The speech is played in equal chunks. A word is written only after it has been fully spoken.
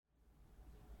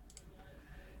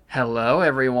Hello,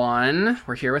 everyone.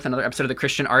 We're here with another episode of The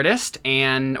Christian Artist,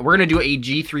 and we're going to do a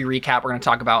G3 recap. We're going to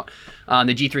talk about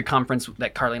the G3 conference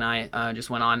that Carly and I just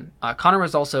went on. Connor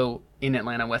was also in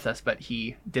Atlanta with us, but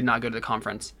he did not go to the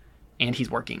conference, and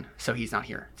he's working, so he's not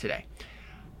here today.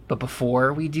 But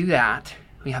before we do that,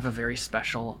 we have a very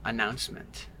special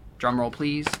announcement. Drum roll,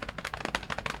 please.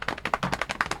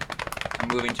 I'm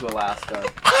moving to Alaska.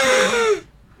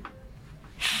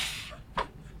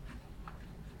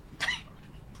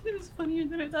 It was funnier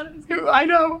than I thought it was going to be. I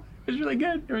know. It was really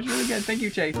good. It was really good. Thank you,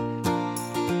 Chase.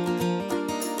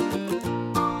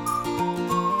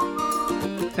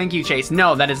 Thank you, Chase.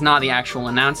 No, that is not the actual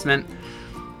announcement.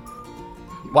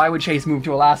 Why would Chase move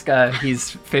to Alaska?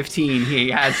 He's 15. He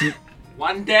has...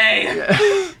 One day!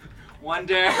 One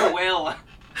day I will.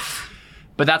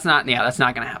 But that's not going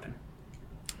to happen.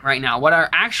 Right now, what our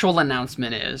actual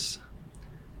announcement is...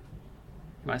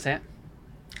 You want to say it?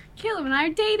 Caleb and I are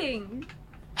dating.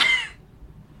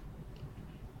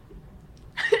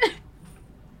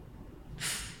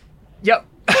 Yep.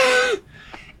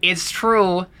 It's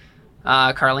true.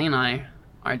 Carly and I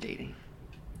are dating.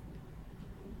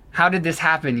 How did this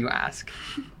happen, you ask?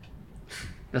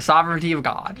 The sovereignty of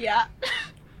God. Yeah.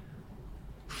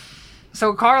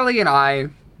 So Carly and I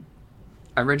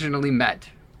originally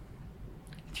met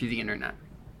through the internet.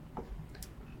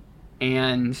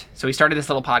 And so we started this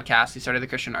little podcast. We started The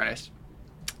Christian Artist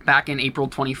back in April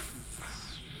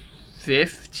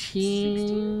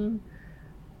 2015.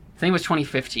 I think it was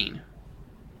 2015.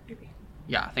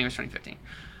 Yeah, I think it was 2015.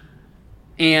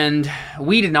 And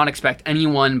we did not expect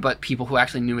anyone but people who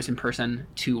actually knew us in person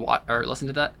to watch or listen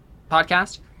to that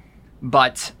podcast.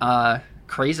 But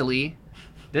crazily,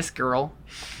 this girl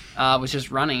was just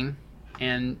running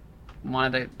and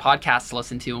wanted the podcast to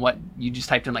listen to, what you just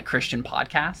typed in, like, Christian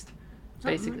podcast,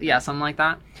 basically. Yeah, something like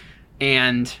that.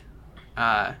 And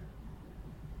our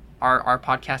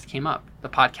podcast came up. The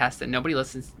podcast that nobody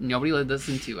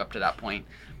listened to up to that point.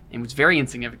 It was very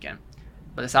insignificant.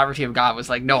 But the sovereignty of God was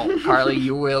like, no, Carly,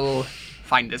 you will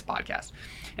find this podcast.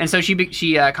 And so she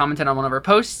commented on one of our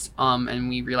posts, and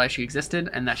we realized she existed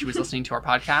and that she was listening to our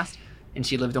podcast. And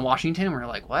she lived in Washington. And we were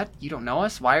like, what? You don't know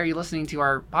us? Why are you listening to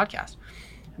our podcast?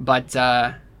 But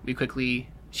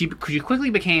she quickly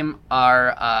became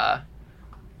our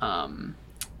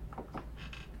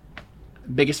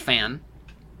biggest fan,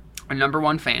 our number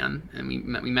one fan. And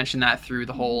we mentioned that through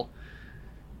the whole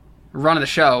run of the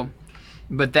show.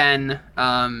 But then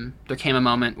there came a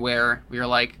moment where we were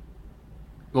like,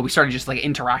 well, we started just like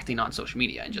interacting on social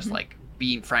media and just like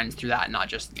being friends through that, and not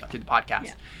just through the podcast.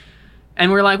 Yeah.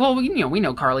 And we were like, well, we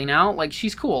know Carly now. Like,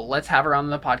 she's cool. Let's have her on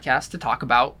the podcast to talk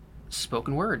about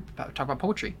spoken word, talk about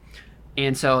poetry.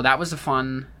 And so that was a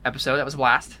fun episode. That was a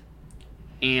blast.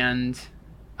 And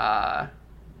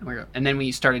then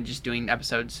we started just doing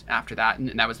episodes after that,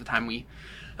 and that was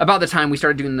about the time we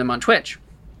started doing them on Twitch.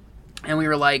 And we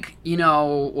were like,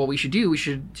 what we should do? We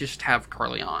should just have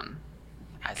Carly on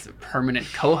as a permanent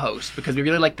co-host, because we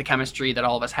really liked the chemistry that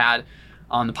all of us had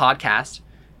on the podcast.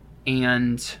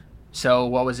 And so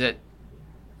what was it?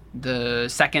 The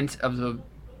second of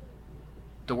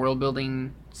the world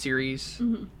building series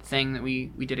thing that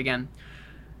we did again.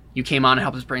 You came on and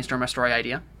helped us brainstorm a story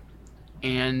idea.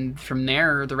 And from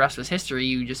there, the rest was history.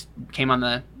 You just came on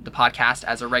the podcast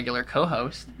as a regular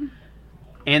co-host.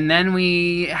 And then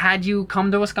we had you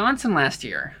come to Wisconsin last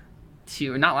year.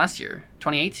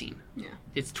 2018. Yeah.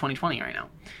 It's 2020 right now.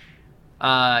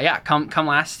 Come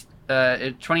last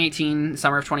 2018,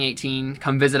 summer of 2018,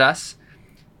 come visit us.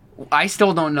 I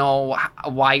still don't know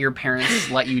why your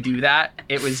parents let you do that.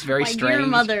 It was very strange. Your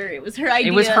mother, it was her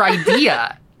idea. It was her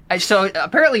idea. So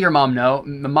apparently your mom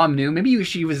knew. Maybe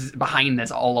she was behind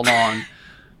this all along.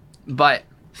 But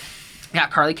yeah,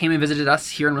 Carly came and visited us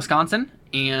here in Wisconsin,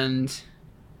 and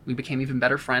we became even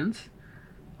better friends.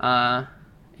 And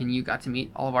you got to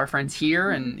meet all of our friends here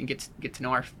and get to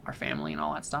know our family and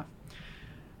all that stuff.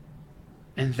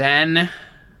 And then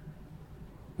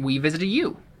we visited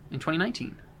you in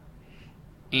 2019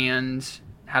 and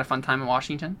had a fun time in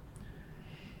Washington.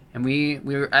 And we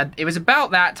were it was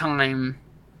about that time,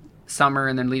 summer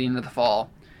and then leading into the fall,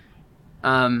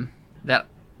 that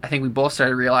I think we both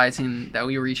started realizing that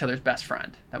we were each other's best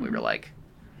friend. That we were like,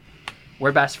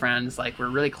 we're best friends, like we're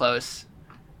really close.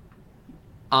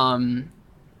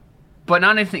 But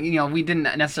not anything, we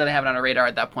didn't necessarily have it on our radar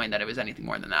at that point that it was anything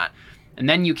more than that. And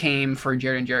then you came for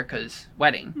Jared and Jerica's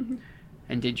wedding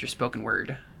and did your spoken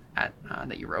word at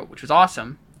that you wrote, which was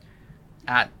awesome.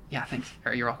 Thanks.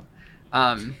 You're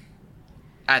welcome.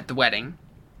 At the wedding,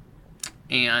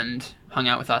 and hung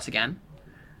out with us again.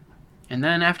 And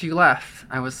then after you left,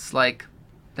 I was like,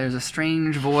 There's a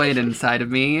strange void inside of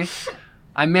me.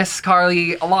 I miss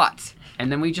Carly a lot.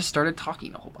 And then we just started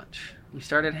talking a whole bunch. We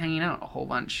started hanging out a whole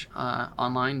bunch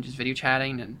online, just video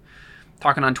chatting and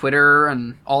talking on Twitter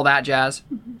and all that jazz.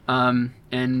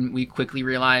 And we quickly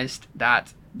realized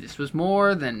that this was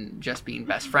more than just being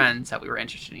best friends, that we were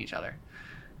interested in each other.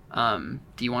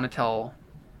 Do you want to tell...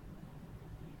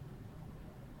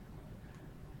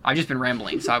 I've just been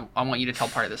rambling, so I want you to tell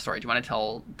part of the story. Do you want to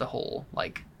tell the whole,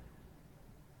 like...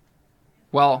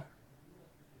 Well,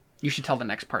 you should tell the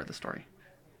next part of the story.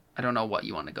 I don't know what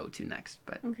you want to go to next,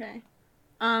 but... Okay.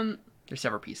 There's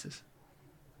several pieces.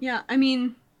 Yeah, I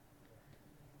mean...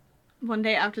 One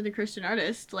day after the Christian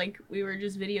Artist, like, we were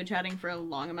just video chatting for a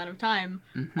long amount of time.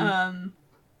 Mm-hmm.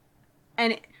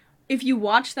 And if you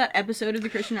watch that episode of the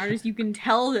Christian Artist, you can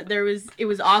tell that it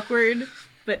was awkward,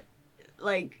 but,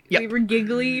 like, Yep. we were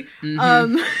giggly.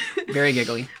 Mm-hmm. Very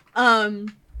giggly. But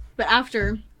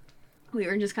after, we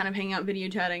were just kind of hanging out video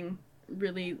chatting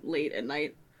really late at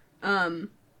night,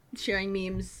 sharing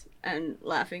memes and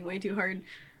laughing way too hard.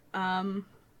 And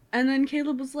then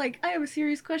Caleb was like, I have a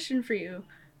serious question for you.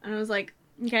 And I was like,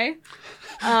 okay.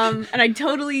 And I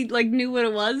totally, like, knew what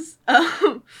it was.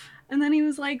 And then he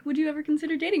was like, would you ever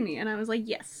consider dating me? And I was like,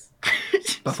 yes.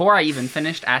 Before I even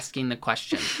finished asking the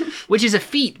question, which is a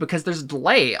feat because there's a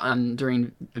delay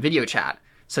during video chat.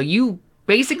 So you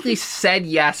basically said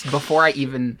yes before I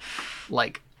even,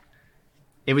 like,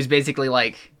 it was basically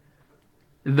like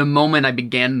the moment I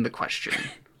began the question,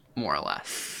 more or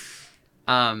less.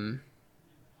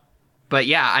 But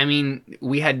yeah, I mean,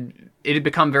 it had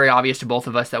become very obvious to both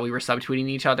of us that we were subtweeting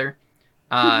each other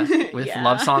with Yeah.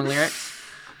 love song lyrics.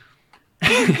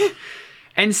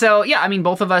 And so, yeah, I mean,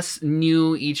 both of us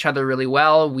knew each other really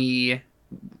well. We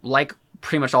like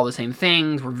pretty much all the same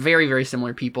things. We're very, very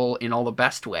similar people in all the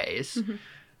best ways.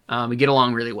 We get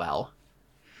along really well.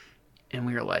 And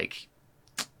we were like,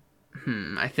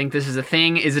 I think this is a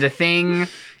thing. Is it a thing?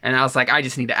 And I was like, I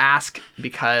just need to ask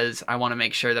because I want to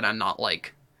make sure that I'm not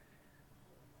like,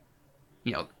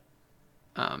 you know,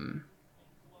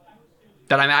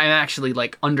 that I'm actually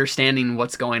like understanding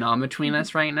what's going on between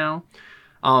us right now.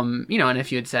 You know, and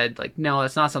if you had said like, no,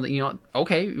 that's not something, you know,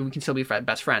 okay, we can still be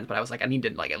best friends, but I was like, I need to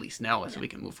like at least know so we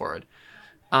can move forward.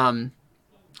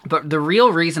 But the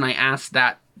real reason I asked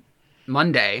that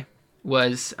Monday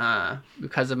was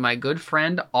because of my good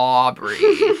friend Aubrey.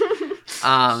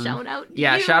 Shout out to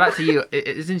Yeah, you. shout out to you.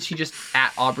 Isn't she just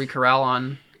at Aubrey Carell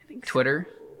on I think so. Twitter?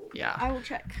 Yeah. I will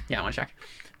check. Yeah, I want to check.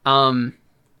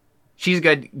 She's a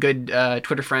good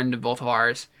Twitter friend of both of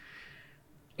ours.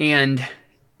 And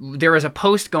there was a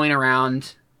post going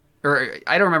around, or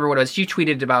I don't remember what it was. She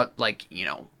tweeted about, like, you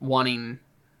know, wanting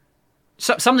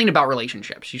something about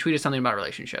relationships. She tweeted something about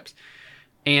relationships.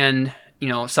 And, you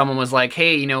know, someone was like,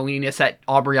 hey, you know, we need to set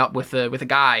Aubrey up with a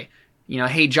guy. You know,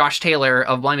 hey, Josh Taylor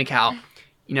of Blimey Cal,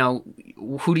 you know,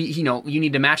 who do you know, you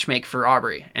need to matchmake for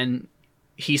Aubrey. And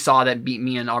he saw that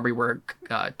me and Aubrey were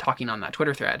talking on that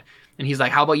Twitter thread. And he's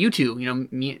like, how about you two? You know,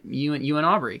 you and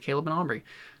Aubrey, Caleb and Aubrey.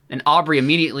 And Aubrey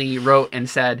immediately wrote and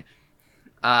said,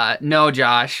 no,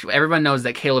 Josh, everyone knows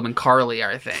that Caleb and Carly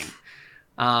are a thing.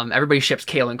 Everybody ships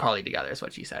Caleb and Carly together, is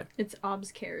what she said. It's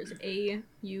Obs Cares.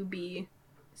 AUB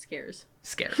Scares.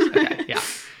 Scares. Okay, yeah.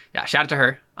 Yeah, shout out to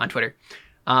her on Twitter.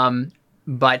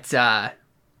 But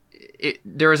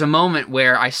there was a moment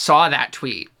where I saw that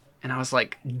tweet, and I was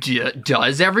like,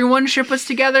 does everyone ship us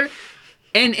together?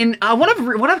 And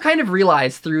what I've kind of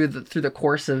realized through the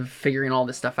course of figuring all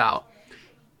this stuff out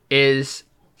is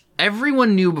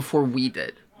everyone knew before we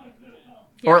did,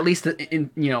 or at least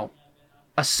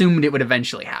assumed it would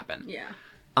eventually happen. Yeah.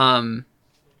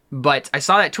 But I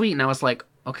saw that tweet and I was like,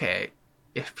 okay,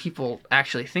 if people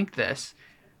actually think this,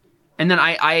 and then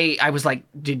I was like,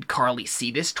 did Carly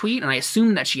see this tweet? And I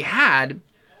assumed that she had,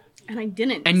 And I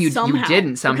didn't. and you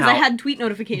didn't somehow. Because I had tweet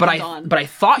notifications on. But I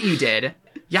thought you did.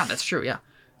 Yeah, that's true. Yeah.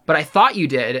 But I thought you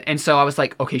did, and so I was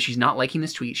like, okay, she's not liking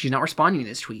this tweet. She's not responding to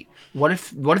this tweet. What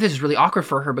if this is really awkward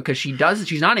for her because she's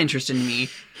not interested in me?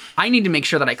 I need to make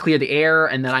sure that I clear the air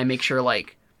and that I make sure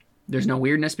like there's no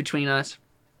weirdness between us.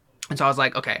 And so I was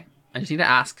like, okay, I just need to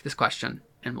ask this question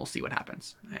and we'll see what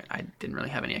happens. I didn't really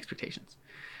have any expectations.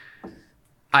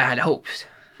 I had hopes,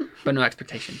 but no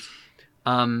expectations.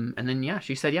 And then yeah,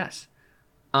 she said yes.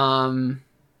 And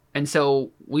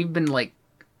so we've been like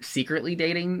secretly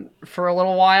dating for a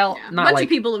little while. Yeah. Not a bunch like of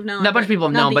people have known. a bunch of people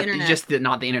have known, but internet. just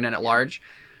not the internet at large.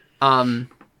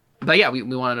 But yeah, we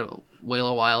wanted to wait a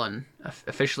little while and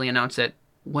officially announce it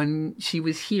when she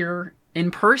was here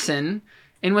in person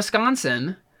in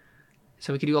Wisconsin,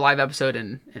 so we could do a live episode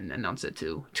and announce it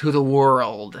to the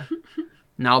world.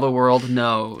 Now the world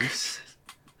knows.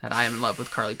 that I am in love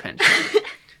with Carly Pinch.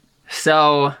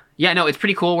 So, yeah, no, it's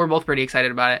pretty cool. We're both pretty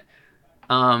excited about it.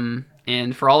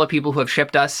 And for all the people who have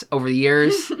shipped us over the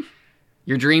years,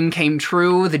 your dream came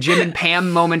true. The Jim and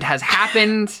Pam moment has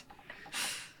happened.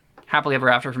 Happily ever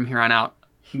after from here on out,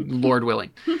 Lord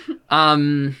willing.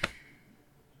 But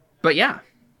yeah.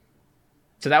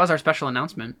 So that was our special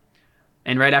announcement.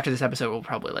 And right after this episode, we'll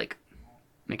probably like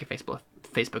make a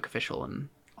Facebook official and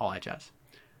all that jazz,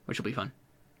 which will be fun.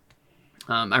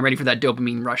 I'm ready for that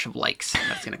dopamine rush of likes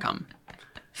that's going to come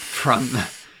from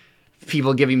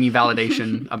people giving me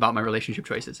validation about my relationship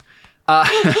choices. But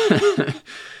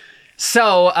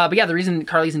yeah, the reason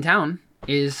Carly's in town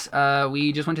is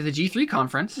we just went to the G3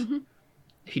 conference. Mm-hmm.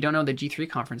 If you don't know what the G3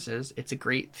 conference is, it's a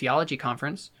great theology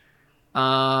conference.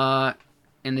 And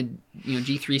the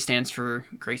G3 stands for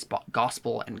Grace,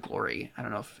 Gospel, and Glory. I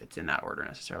don't know if it's in that order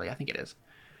necessarily. I think it is.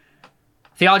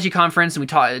 Theology conference, and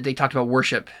they talked about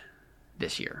worship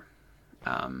this year.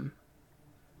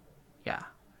 Yeah.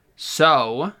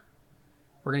 So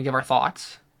we're gonna give our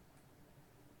thoughts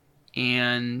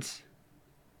and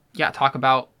talk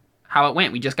about how it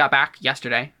went. We just got back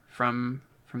yesterday from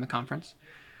the conference.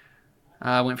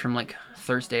 Went from like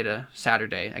Thursday to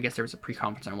Saturday. I guess there was a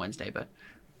pre-conference on Wednesday, but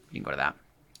you can go to that.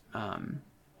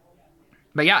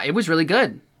 But yeah, it was really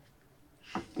good.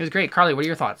 It was great. Carly, what are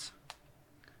your thoughts?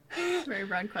 Very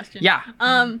broad question. Yeah.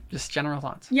 Just general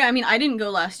thoughts. Yeah, I mean, I didn't go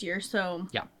last year, so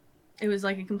yeah, it was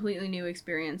like a completely new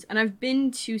experience. And I've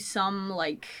been to some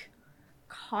like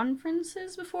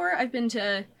conferences before. I've been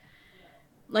to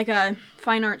like a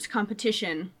fine arts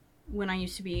competition when I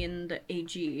used to be in the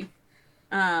AG,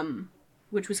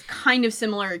 which was kind of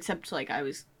similar, except like I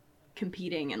was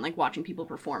competing and like watching people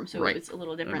perform, so right. It was a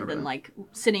little different than like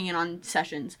sitting in on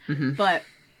sessions. Mm-hmm. But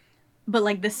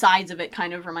like the sides of it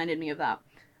kind of reminded me of that.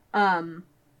 And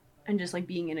just like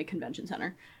being in a convention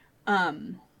center.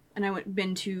 And I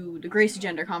been to the Grace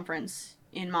Agenda conference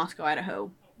in Moscow,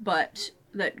 Idaho, but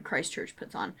that Christ Church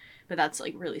puts on, but that's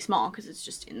like really small because it's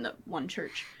just in the one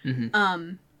church.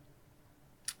 Mm-hmm.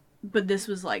 But this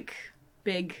was like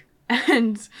big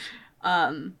and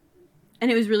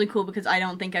it was really cool because I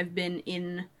don't think I've been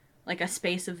in like a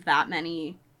space of that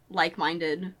many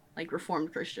like-minded, like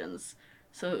Reformed Christians.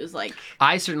 So it was like...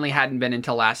 I certainly hadn't been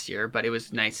until last year, but it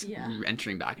was nice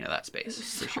entering back into that space, for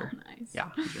so sure. Nice. Yeah,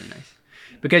 it was really nice.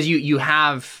 Because you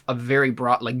have a very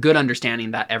broad, like good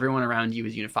understanding that everyone around you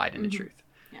is unified in the truth.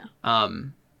 Yeah.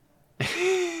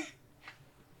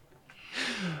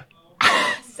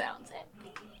 Sounds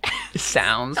it.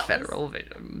 Sounds Federal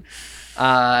Vision.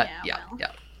 Yeah.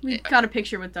 We got a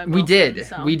picture with Doug We Wilson, did.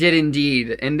 so. We did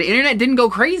indeed. And the internet didn't go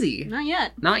crazy. Not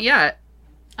yet. Not yet.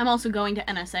 I'm also going to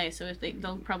NSA, so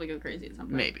they'll probably go crazy at some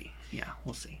point. Maybe. Yeah,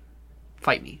 we'll see.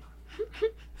 Fight me.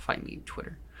 Fight me,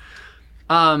 Twitter.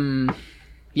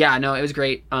 Yeah, no, it was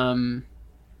great. A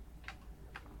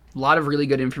lot of really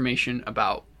good information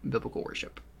about biblical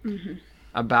worship. Mm-hmm.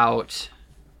 About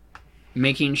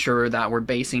making sure that we're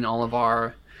basing all of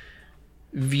our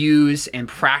views and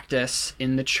practice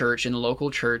in the church, in the local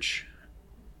church,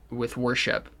 with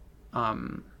worship.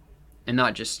 And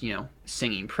not just,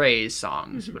 singing praise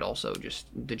songs, but also just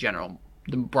the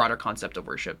broader concept of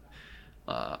worship,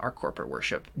 our corporate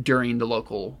worship during the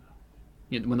local,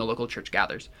 when the local church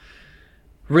gathers.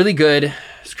 Really good,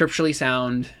 scripturally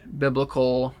sound,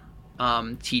 biblical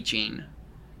teaching,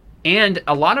 and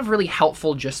a lot of really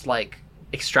helpful just like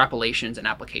extrapolations and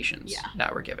applications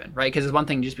that were given, right? Because it's one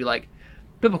thing to just be like,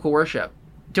 biblical worship.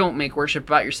 Don't make worship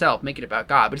about yourself. Make it about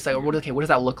God. But it's like, what does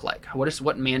that look like?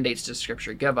 What mandates does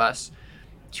Scripture give us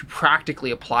to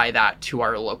practically apply that to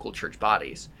our local church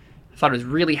bodies? I thought it was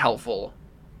really helpful.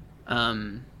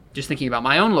 Just thinking about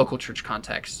my own local church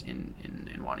context in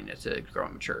wanting it to grow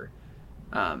and mature.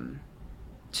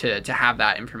 To have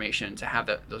that information, to have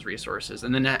those resources,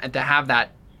 and then to have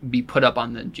that be put up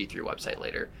on the G3 website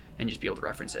later and just be able to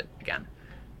reference it again.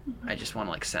 I just want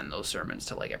to like send those sermons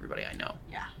to like everybody I know.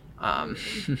 Yeah.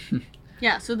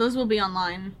 Yeah, so those will be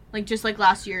online. Like just like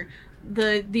last year,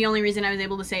 the only reason I was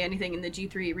able to say anything in the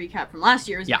G3 recap from last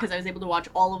year is because I was able to watch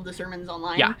all of the sermons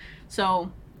online. Yeah.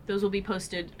 So those will be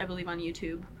posted, I believe, on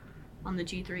YouTube, on the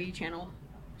G3 channel.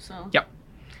 So yep,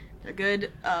 they're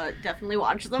good. Definitely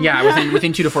watch them. Yeah,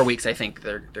 within 2 to 4 weeks, I think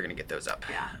they're gonna get those up.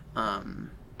 Yeah.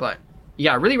 But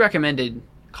yeah, really recommended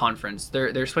conference.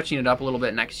 They're switching it up a little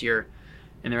bit next year.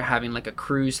 And they're having like a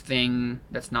cruise thing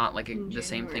that's not like the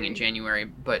same thing in January,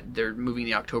 but they're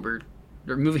moving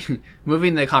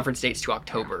moving the conference dates to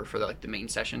October for the main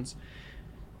sessions.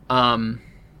 And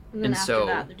then and after so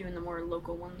that, they're doing the more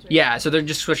local ones. Right? Yeah, so they're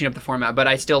just switching up the format. But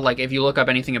I still like if you look up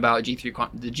anything about the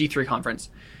G3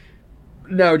 conference,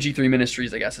 No, G3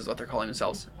 Ministries, I guess, is what they're calling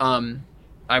themselves.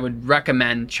 I would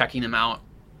recommend checking them out.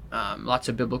 Lots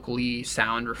of biblically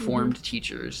sound, reformed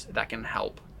teachers that can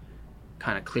help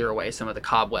kind of clear away some of the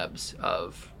cobwebs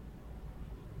of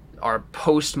our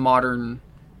postmodern,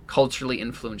 culturally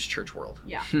influenced church world.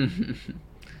 Yeah.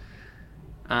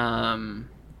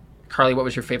 Carly, what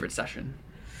was your favorite session?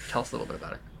 Tell us a little bit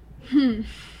about it.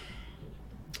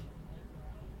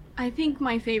 I think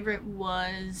my favorite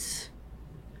was,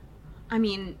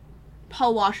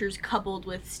 Paul Washer's coupled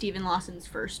with Stephen Lawson's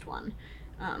first one.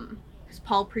 Because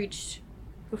Paul preached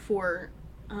before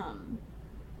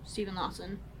Stephen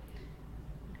Lawson.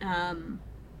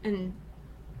 And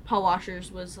Paul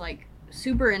Washer's was, like,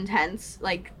 super intense,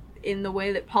 like, in the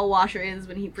way that Paul Washer is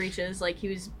when he preaches. Like, he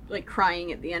was, like,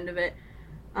 crying at the end of it.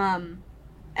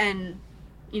 And,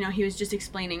 he was just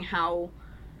explaining how,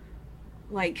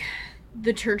 like,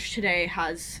 the church today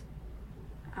has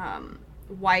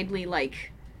widely,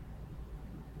 like,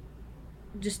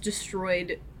 just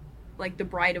destroyed, like, the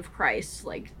bride of Christ,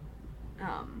 like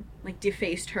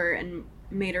defaced her and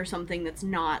made her something that's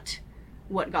not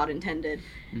what God intended.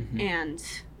 And,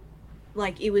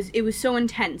 like, it was so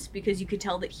intense because you could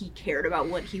tell that he cared about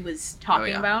what he was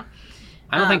talking about.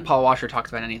 I don't think Paul Washer talks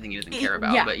about anything he doesn't care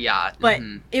about, but yeah. But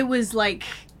it was like,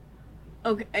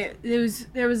 okay,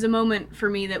 there was a moment for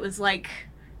me that was like,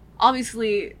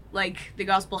 obviously, like, the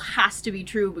gospel has to be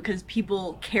true because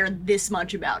people care this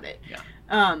much about it. Yeah.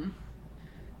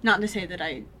 Not to say that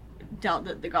I doubt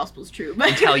that the gospel's true, but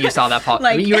until you saw that Paul,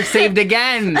 like, you were saved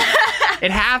again. It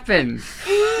happened.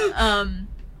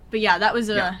 But yeah, that was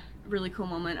a really cool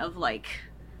moment of, like,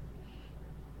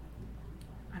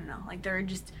 I don't know, like, there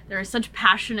are such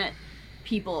passionate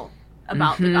people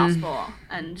about the gospel,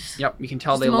 and you can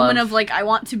tell just they a moment love of, like, I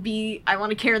want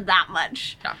to care that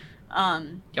much.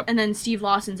 And then Steve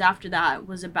Lawson's after that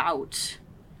was about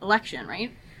election,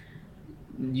 right?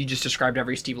 You just described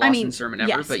every Steve Lawson sermon ever,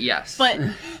 yes. but yes. But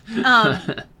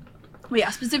yeah,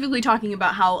 specifically talking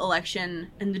about how election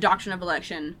and the doctrine of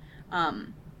election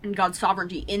and God's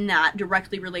sovereignty in that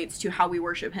directly relates to how we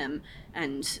worship him.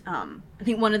 And I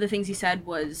think one of the things he said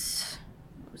was,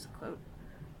 what was the quote?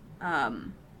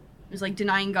 It was like,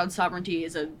 denying God's sovereignty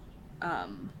is a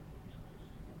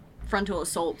frontal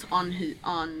assault on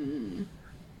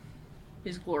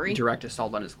his glory. Direct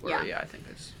assault on his glory, yeah I think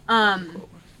is.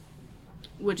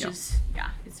 Which is,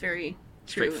 it's very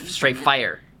true. Straight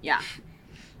fire. Yeah.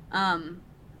 And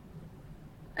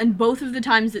both of the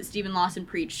times that Stephen Lawson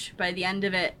preached, by the end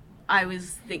of it, I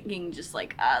was thinking just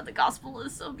like, the gospel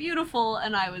is so beautiful,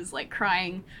 and I was, like,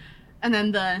 crying. And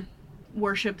then the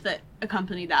worship that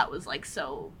accompanied that was, like,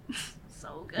 so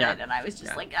good, and I was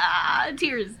just like,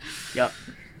 tears. Yep.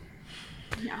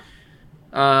 Yeah.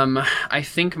 I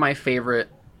think my favorite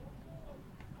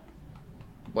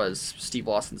was Steve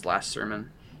Lawson's last sermon.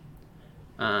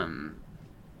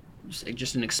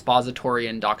 Just an expository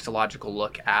and doxological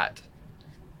look at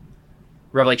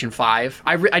Revelation 5.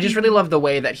 I just really love the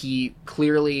way that he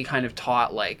clearly kind of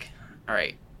taught, like, all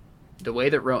right, the way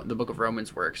that the book of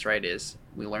Romans works, right, is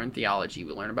we learn theology,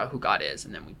 we learn about who God is,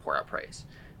 and then we pour out praise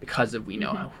because we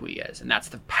know who he is. And that's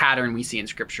the pattern we see in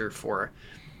Scripture for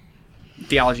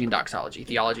theology and doxology.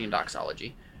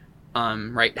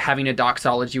 Right? Having a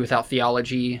doxology without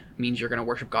theology means you're going to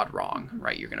worship God wrong,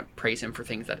 right? You're going to praise him for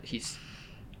things that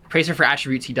praise him for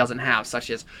attributes he doesn't have, such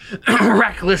as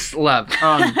reckless love.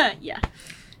 Yeah.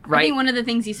 Right? I think one of the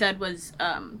things he said was,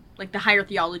 like, the higher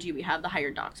theology we have, the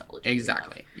higher doxology.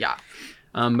 Exactly. Yeah.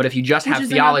 But if you just have Which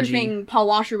is theology, another thing Paul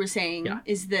Washer was saying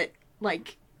is that,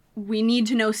 like, we need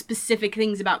to know specific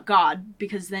things about God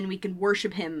because then we can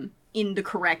worship him in the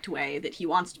correct way that he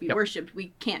wants to be worshipped.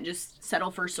 We can't just settle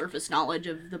for surface knowledge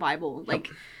of the Bible. Like,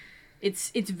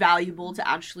 it's valuable to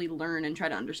actually learn and try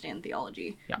to understand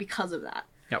theology because of that.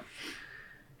 Yep.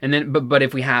 And then, but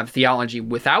if we have theology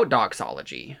without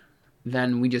doxology,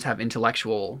 then we just have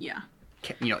intellectualism,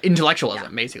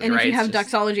 basically, and right? And if you have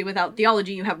doxology without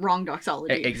theology, you have wrong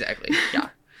doxology. Exactly, yeah.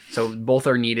 So both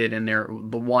are needed, and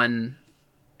the one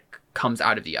comes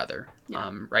out of the other,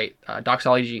 right?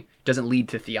 Doxology doesn't lead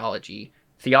to theology.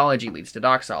 Theology leads to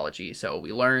doxology. So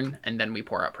we learn, and then we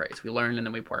pour out praise. We learn, and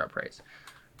then we pour out praise.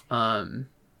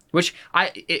 Which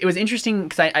it was interesting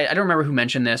because I don't remember who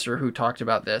mentioned this or who talked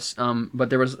about this, but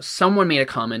there was someone made a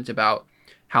comment about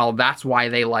how that's why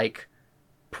they like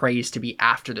praise to be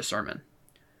after the sermon.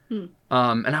 And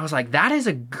I was like, that is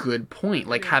a good point.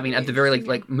 Like having at the very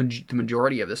the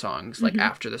majority of the songs like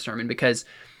after the sermon, because,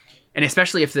 and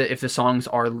especially if the songs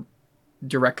are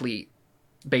directly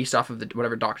based off of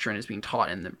whatever doctrine is being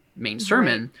taught in the main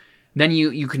sermon, then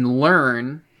you can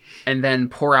learn and then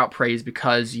pour out praise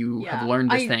because you have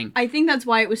learned this thing. I think that's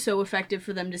why it was so effective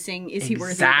for them to sing "Is He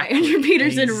Worthy" by Exactly. Andrew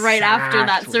Peterson right after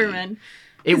that Exactly. sermon.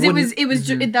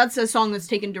 That's a song that's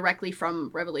taken directly from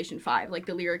Revelation 5. Like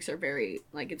the lyrics are very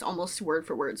like it's almost word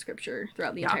for word scripture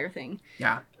throughout the entire thing.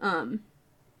 Yeah.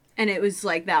 And it was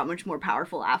like that much more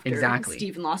powerful after Exactly.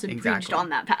 Stephen Lawson Exactly. preached on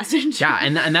that passage. Yeah,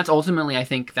 and that's ultimately, I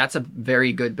think, that's a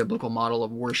very good biblical model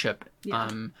of worship. Yeah.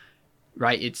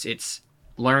 Right? It's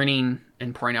learning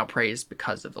and pouring out praise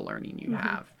because of the learning you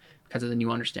have, because of the new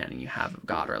understanding you have of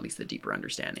God, or at least the deeper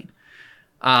understanding.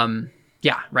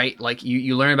 Yeah, right? Like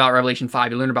you learn about Revelation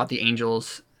 5, you learn about the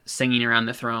angels singing around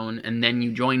the throne, and then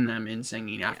you join them in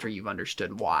singing after you've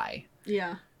understood why.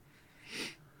 Yeah.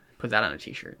 Put that on a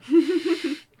t-shirt.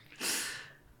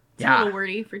 It's a little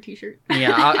wordy for t-shirt.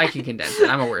 Yeah, I can condense it.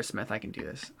 I'm a wordsmith. I can do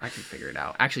this. I can figure it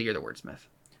out. Actually, you're the wordsmith.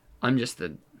 I'm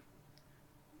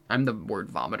the word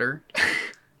vomiter.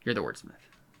 You're the wordsmith.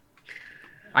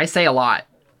 I say a lot,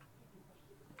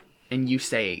 and you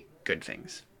say good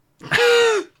things.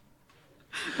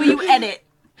 But you edit.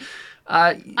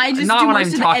 I just not do when most I'm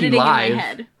of the talking editing live. in my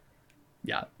head.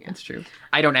 Yeah, that's true.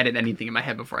 I don't edit anything in my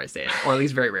head before I say it, or at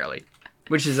least very rarely,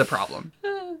 which is a problem.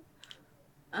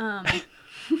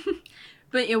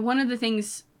 But yeah, one of the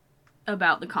things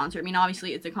about the concert, I mean,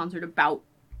 obviously it's a concert about,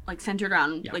 like, centered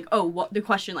around, like, the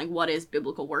question, like, what is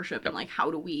biblical worship, and, like,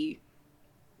 how do we,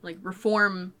 like,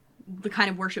 reform the kind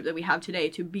of worship that we have today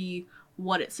to be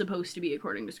what it's supposed to be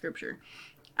according to Scripture.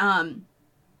 And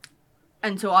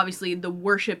so, obviously, the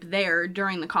worship there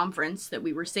during the conference that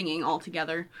we were singing all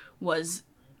together was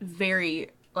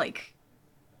very, like,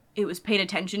 it was paid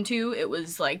attention to. It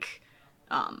was, like,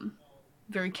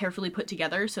 very carefully put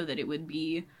together so that it would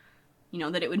be,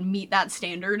 that it would meet that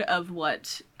standard of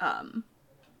what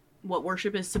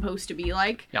worship is supposed to be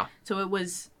like. Yeah. So it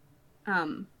was,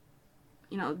 the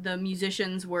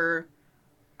musicians were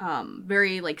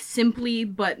very, like, simply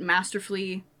but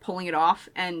masterfully pulling it off,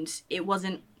 and it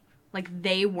wasn't, like,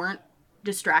 they weren't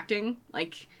distracting.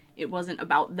 Like, it wasn't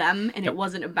about them, and it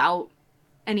wasn't about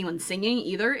anyone singing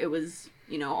either. It was,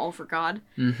 all for God.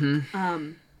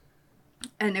 Mm-hmm.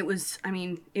 And it was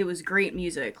great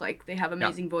music. Like, they have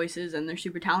amazing voices and they're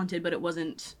super talented, but it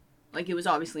wasn't, like, it was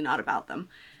obviously not about them.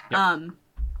 Yep.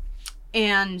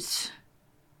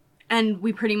 And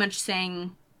we pretty much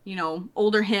sang,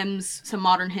 older hymns, some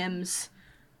modern hymns,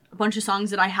 a bunch of songs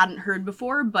that I hadn't heard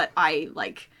before, but I,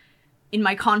 like, in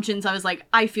my conscience, I was like,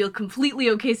 I feel completely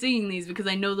okay singing these because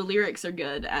I know the lyrics are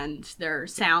good and they're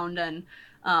sound, and,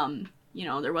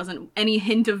 there wasn't any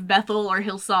hint of Bethel or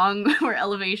Hillsong or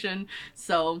Elevation,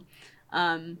 so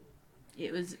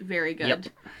it was very good. Yep.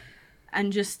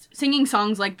 And just singing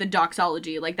songs like the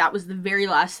doxology, like, that was the very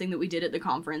last thing that we did at the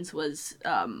conference was,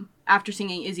 after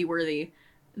singing Is He Worthy,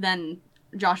 then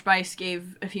Josh Bice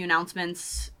gave a few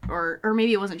announcements, or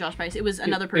maybe it wasn't Josh Bice, it was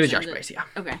another person. It was Josh Bice, yeah.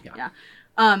 Okay, yeah.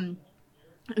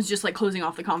 It was just, like, closing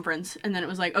off the conference, and then it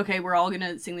was like, okay, we're all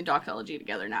gonna sing the doxology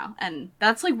together now. And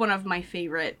that's, like, one of my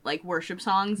favorite, like, worship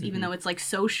songs, even though it's, like,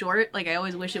 so short. Like, I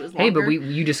always wish it was longer. Hey, but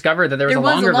you discovered that there was a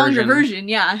longer version,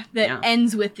 yeah, that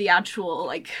ends with the actual,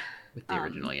 like... With the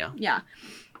original, yeah. Yeah.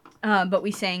 But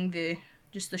we sang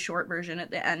just the short version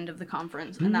at the end of the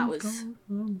conference, and that was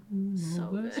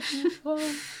so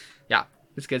good. Yeah,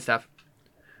 it's good stuff.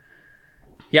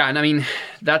 Yeah, and I mean,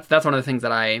 that's one of the things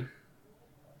that I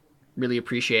really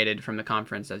appreciated from the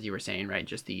conference, as you were saying, right?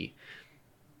 Just the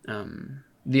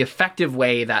effective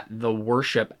way that the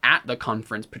worship at the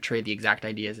conference portrayed the exact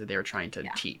ideas that they were trying to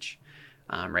teach.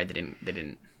 Right? They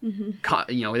didn't.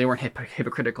 Mm-hmm. They weren't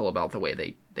hypocritical about the way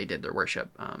they did their worship.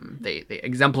 They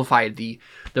exemplified the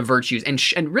virtues,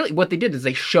 and really what they did is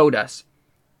they showed us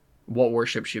what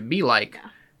worship should be like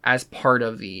as part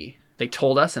of they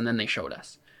told us and then they showed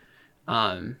us,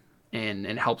 and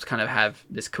helps kind of have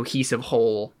this cohesive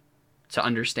whole to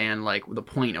understand, like, the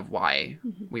point of why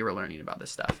we were learning about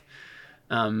this stuff.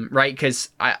 Right? Because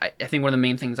I think one of the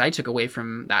main things I took away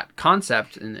from that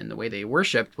concept and the way they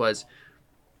worshipped was,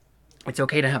 it's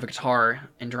okay to have a guitar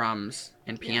and drums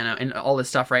and piano and all this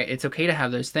stuff, right? It's okay to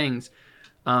have those things.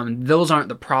 Those aren't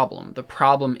the problem. The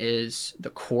problem is the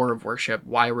core of worship,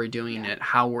 why we're doing it,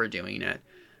 how we're doing it.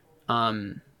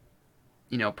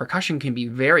 Percussion can be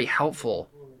very helpful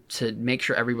to make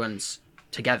sure everyone's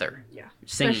together,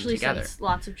 singing especially together. Since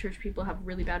lots of church people have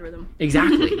really bad rhythm.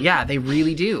 Exactly. Yeah, they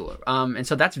really do. And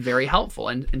so that's very helpful.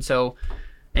 And so...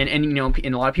 And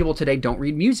a lot of people today don't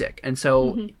read music, and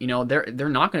so they're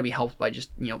not going to be helped by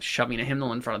just shoving a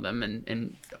hymnal in front of them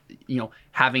and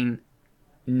having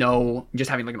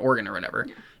like an organ or whatever.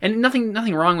 And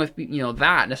nothing wrong with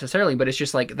that necessarily, but it's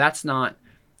just like that's not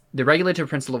the regulative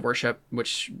principle of worship,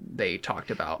 which they talked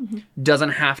about, Mm-hmm.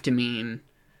 doesn't have to mean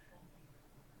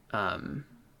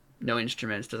no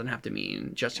instruments, doesn't have to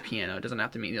mean just a piano, doesn't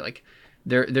have to mean like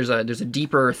there's a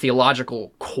deeper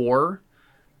theological core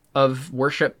of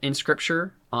worship in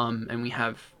Scripture, and we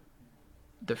have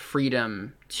the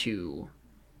freedom to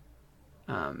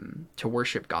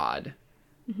worship God,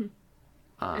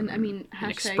 And I mean,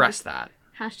 and express that.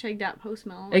 hashtag that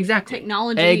postmill. Exactly.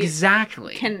 Technology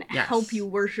Exactly. can Yes. help you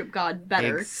worship God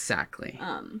better. Exactly.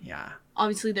 Yeah.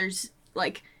 Obviously, there's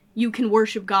like you can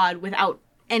worship God without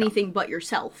anything but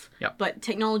yourself. Yep. But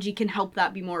technology can help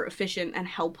that be more efficient and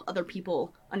help other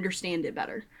people understand it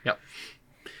better. Yep.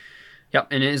 Yep.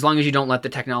 And as long as you don't let the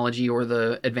technology or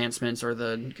the advancements or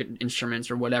the instruments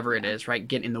or whatever it is, right,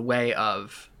 get in the way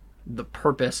of the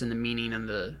purpose and the meaning and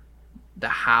the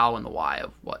how and the why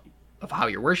of how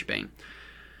you're worshiping,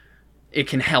 it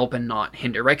can help and not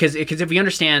hinder, right? Because if we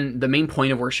understand the main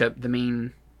point of worship, the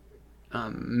main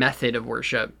method of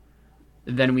worship,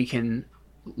 then we can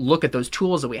look at those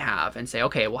tools that we have and say,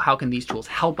 okay, well, how can these tools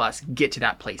help us get to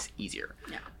that place easier,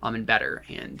 and better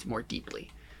and more deeply,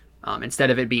 instead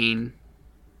of it being,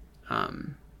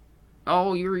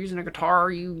 oh, you're using a guitar,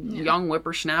 you young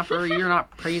whippersnapper, you're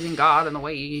not praising God in the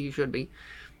way you should be,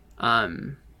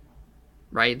 right?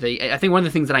 I think one of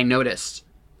the things that I noticed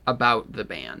about the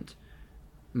band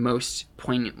most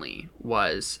poignantly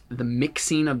was the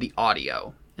mixing of the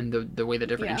audio and the way the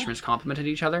different instruments complemented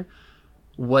each other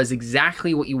was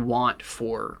exactly what you want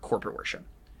for corporate worship.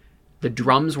 The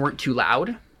drums weren't too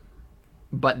loud,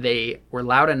 but they were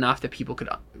loud enough that people could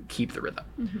keep the rhythm.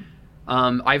 Mm-hmm.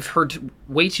 I've heard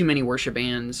way too many worship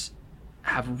bands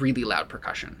have really loud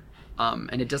percussion,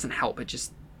 and it doesn't help. It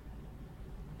just,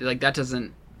 like, that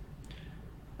doesn't,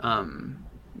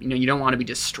 you don't want to be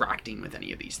distracting with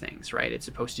any of these things, right? It's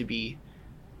supposed to be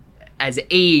as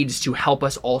aids to help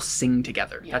us all sing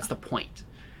together. That's the point.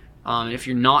 If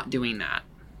you're not doing that,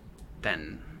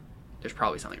 then there's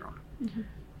probably something wrong. Mm-hmm.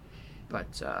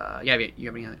 But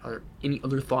you have any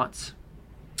other thoughts?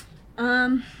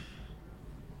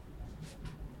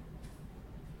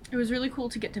 It was really cool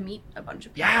to get to meet a bunch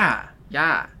of people.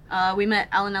 Yeah. We met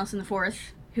Alan Nelson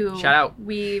IV, who shout out.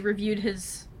 We reviewed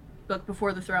his book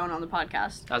Before the Throne on the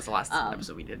podcast. That was the last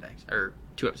episode we did, or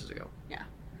 2 episodes ago. Yeah.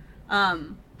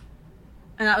 And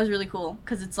that was really cool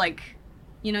because it's like,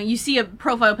 you see a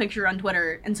profile picture on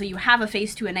Twitter, and so you have a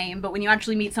face to a name, but when you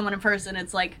actually meet someone in person,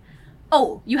 it's like,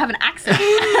 oh, you have an accent.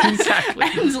 Exactly.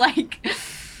 And like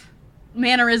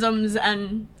mannerisms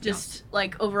and just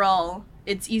like overall,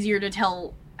 it's easier to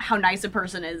tell how nice a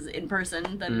person is in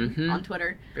person than on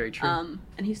Twitter. Very true. And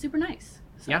he's super nice.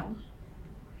 So. Yeah.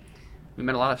 We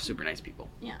met a lot of super nice people.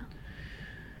 Yeah.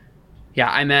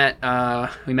 Yeah,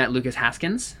 we met Lucas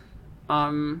Haskins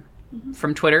from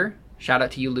Twitter. Shout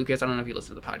out to you, Lucas. I don't know if you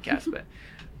listen to the podcast, but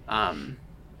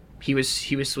he was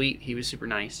sweet. He was super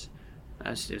nice.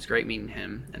 It was great meeting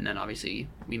him. And then obviously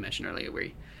we mentioned earlier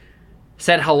we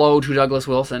said hello to Douglas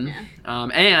Wilson. Yeah.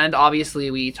 And obviously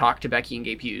we talked to Becky and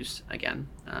Gabe Hughes again,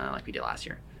 like we did last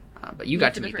year. But you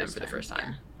got to meet them for the first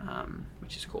time,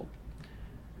 which is cool.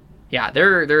 Yeah,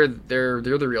 they're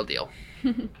the real deal.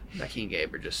 Becky and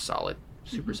Gabe are just solid,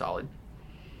 super solid.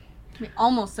 We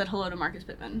almost said hello to Marcus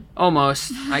Pittman.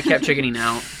 Almost. I kept chickening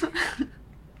out.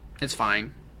 It's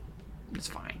fine.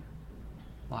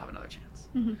 We'll have another chance.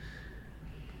 Mm-hmm.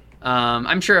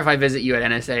 I'm sure if I visit you at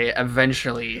NSA,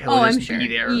 eventually he'll just be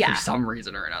there for some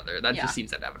reason or another. That just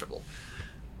seems inevitable.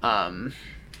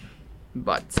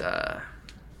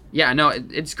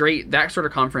 It's great. That sort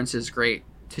of conference is great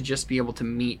to just be able to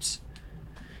meet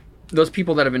those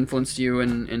people that have influenced you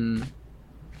and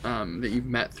that you've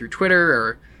met through Twitter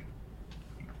or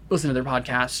listen to their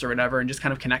podcasts or whatever, and just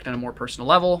kind of connect on a more personal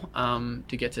level,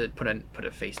 to get to put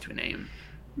a face to a name,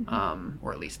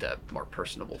 or at least a more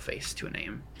personable face to a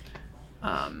name,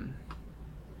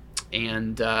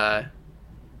 and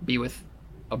be with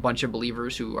a bunch of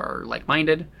believers who are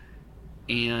like-minded,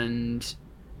 and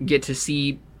get to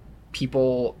see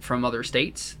people from other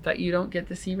states that you don't get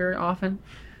to see very often,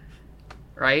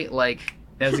 right? Like,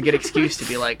 that's a good excuse to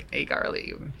be like, hey, Carly,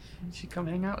 you should come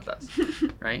hang out with us,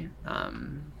 right?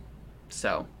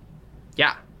 So,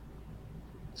 yeah.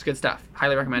 It's good stuff.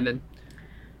 Highly recommended.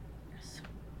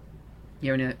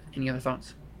 You have any other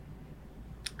thoughts?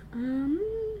 Trying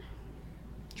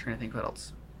to think what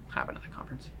else happened at the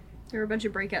conference. There were a bunch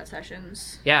of breakout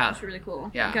sessions. Yeah. It was really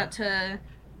cool. Yeah. I got to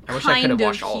I wish I could have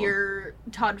watched all of them. hear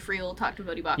Todd Friel talk to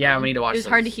Bodhi Bachman. Yeah, we need to watch It was those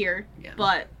hard to hear, again.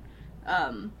 but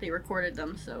they recorded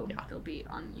them, so they'll be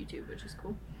on YouTube, which is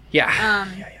cool. Yeah.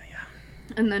 Yeah.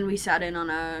 And then we sat in on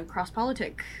a Cross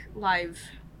Politic live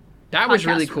That was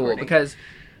really podcast cool recording. because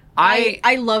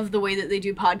I love the way that they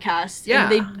do podcasts. Yeah,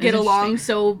 and they it's get along interesting.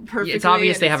 so perfectly. It's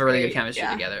obvious and they have a really great. good chemistry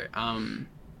Yeah. together.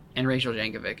 And Rachel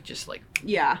Jankovic just like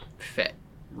Yeah. fit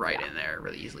right in there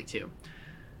really easily too.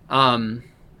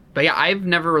 But yeah, I've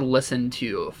never listened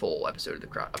to a full episode of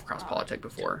Cross Politic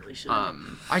before. totally should.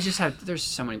 I just have there's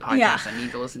so many podcasts Yeah. I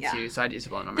need to listen Yeah. to, so I just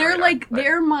put them on my They're radar, like but-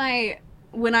 they're my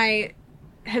when I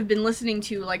have been listening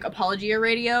to like Apologia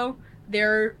Radio.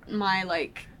 They're my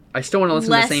like I still want to listen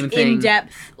to less the same thing. in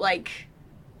depth like.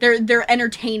 They're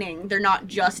entertaining. They're not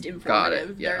just Got informative.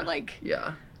 it. Yeah. They're like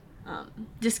Yeah,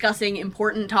 discussing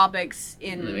important topics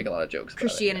and they make in a lot of jokes. About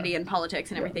Christianity it, and politics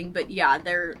and everything. But yeah,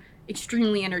 they're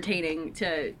extremely entertaining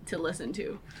to listen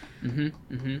to. yeah.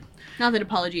 Mm-hmm. Not that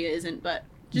Apologia isn't, but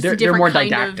just They're a different more kind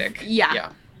didactic. Of, yeah.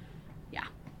 Yeah.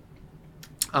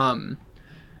 Yeah.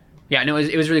 Yeah. No,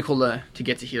 it was really cool to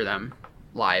get to hear them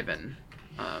live and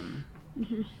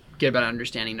get a better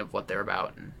understanding of what they're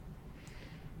about. And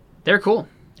they're cool.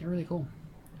 They're really cool.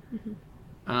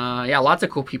 Yeah, lots of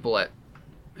cool people at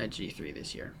G3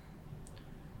 this year.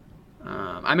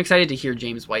 I'm excited to hear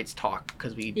James White's talk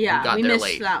because we got we there missed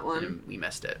late. that one. And we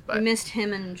missed it, We but missed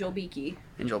him and Joel Beakey.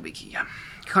 and Joel Beakey, yeah.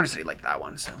 Connor said he liked that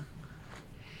one, so.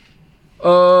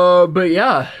 But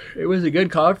yeah, it was a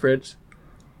good conference,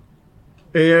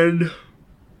 but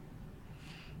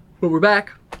we're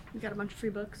back. We got a bunch of free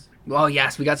books. Oh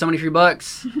yes, we got so many free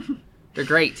books. They're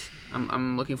great.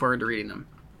 I'm looking forward to reading them,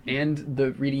 and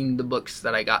reading the books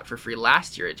that I got for free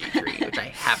last year at G3, which I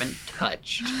haven't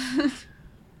touched.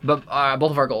 But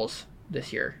both of our goals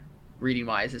this year, reading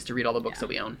wise, is to read all the books that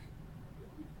we own.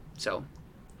 So,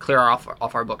 clear off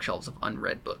our bookshelves of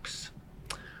unread books.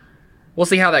 We'll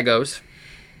see how that goes,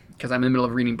 because I'm in the middle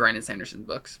of reading Brandon Sanderson's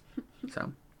books.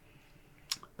 So,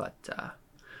 but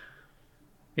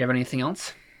you have anything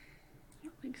else? I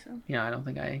don't think so. Yeah, I don't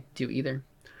think I do either.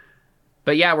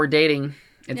 But yeah, we're dating.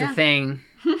 It's a Yeah. thing.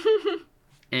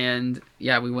 And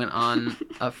yeah, we went on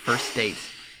a first date,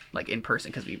 like in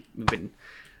person, because we've been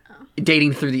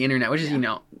dating through the internet, which is,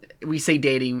 we say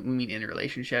dating, we mean in a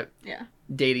relationship. Yeah.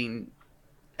 Dating,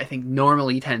 I think,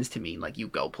 normally tends to mean like you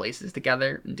go places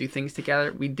together and do things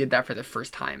together. We did that for the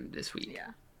first time this week. Yeah.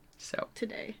 So,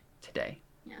 Today.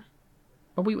 Yeah.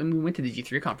 But we went to the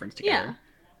G3 conference together. Yeah.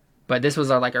 But this was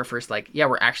our first,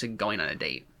 we're actually going on a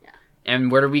date. Yeah. And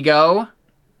where did we go?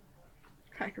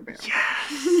 Cracker Barrel.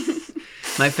 Yes.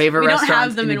 My favorite We don't restaurant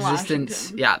have them in in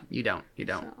existence. Washington. Yeah, you don't.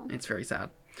 So. It's very sad.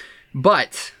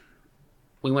 But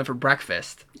we went for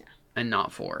breakfast and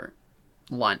not for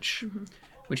lunch,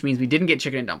 which means we didn't get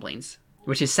chicken and dumplings,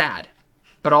 which is sad.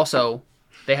 But also,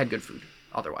 they had good food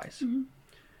otherwise.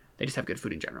 They just have good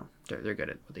food in general. They're good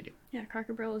at what they do. Yeah,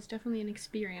 Cracker Barrel is definitely an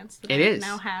experience that It I've is.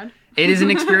 now had. It is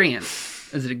an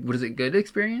experience. Is it a good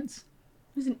experience?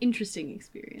 It was an interesting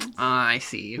experience. I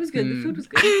see. It was good. The food was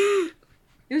good.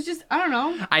 It was just, I don't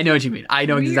know. I know what you mean. I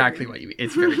know Weird. exactly what you mean.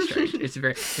 It's very strange.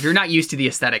 If you're not used to the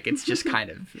aesthetic, it's just kind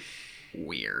of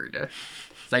weird.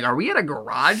 It's like, are we at a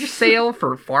garage sale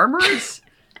for farmers?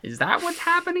 Is that what's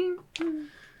happening?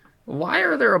 Why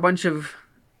are there a bunch of...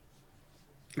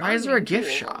 Why is there a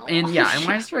gift shop? And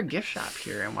why is there a gift shop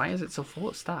here? And why is it so full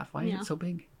of stuff? Why is it so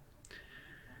big?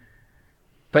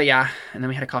 But yeah, and then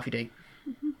we had a coffee date.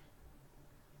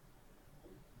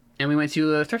 And we went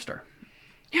to a thrift store.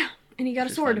 Yeah, and he got a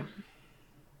Which is sword. fun.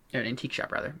 An antique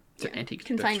shop, rather. It's an antique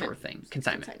thrift Consignment. store thing.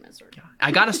 Consignment. Sword. Yeah.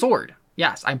 I got a sword.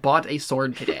 Yes, I bought a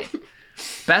sword today.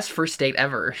 Best first date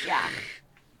ever. Yeah.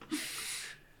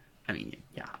 I mean,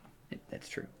 yeah, that's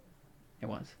true. It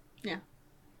was. Yeah.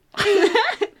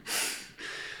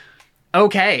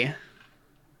 Okay.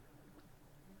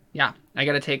 Yeah, I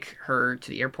gotta take her to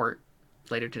the airport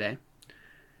later today.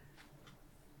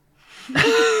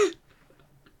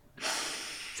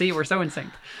 See, we're so in sync.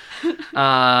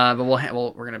 But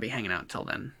we're gonna be hanging out till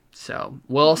then. So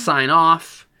we'll sign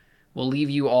off. We'll leave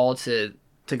you all to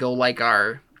go like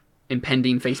our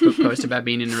impending Facebook post about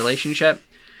being in a relationship.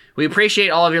 We appreciate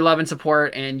all of your love and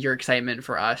support and your excitement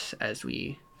for us as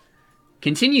we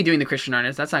continue doing the Christian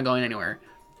Artist. That's not going anywhere.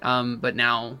 But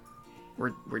now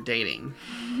we're dating.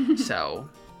 So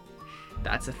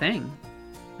that's a thing.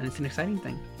 And it's an exciting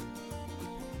thing.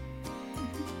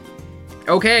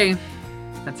 Okay.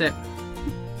 That's it.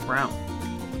 We're out.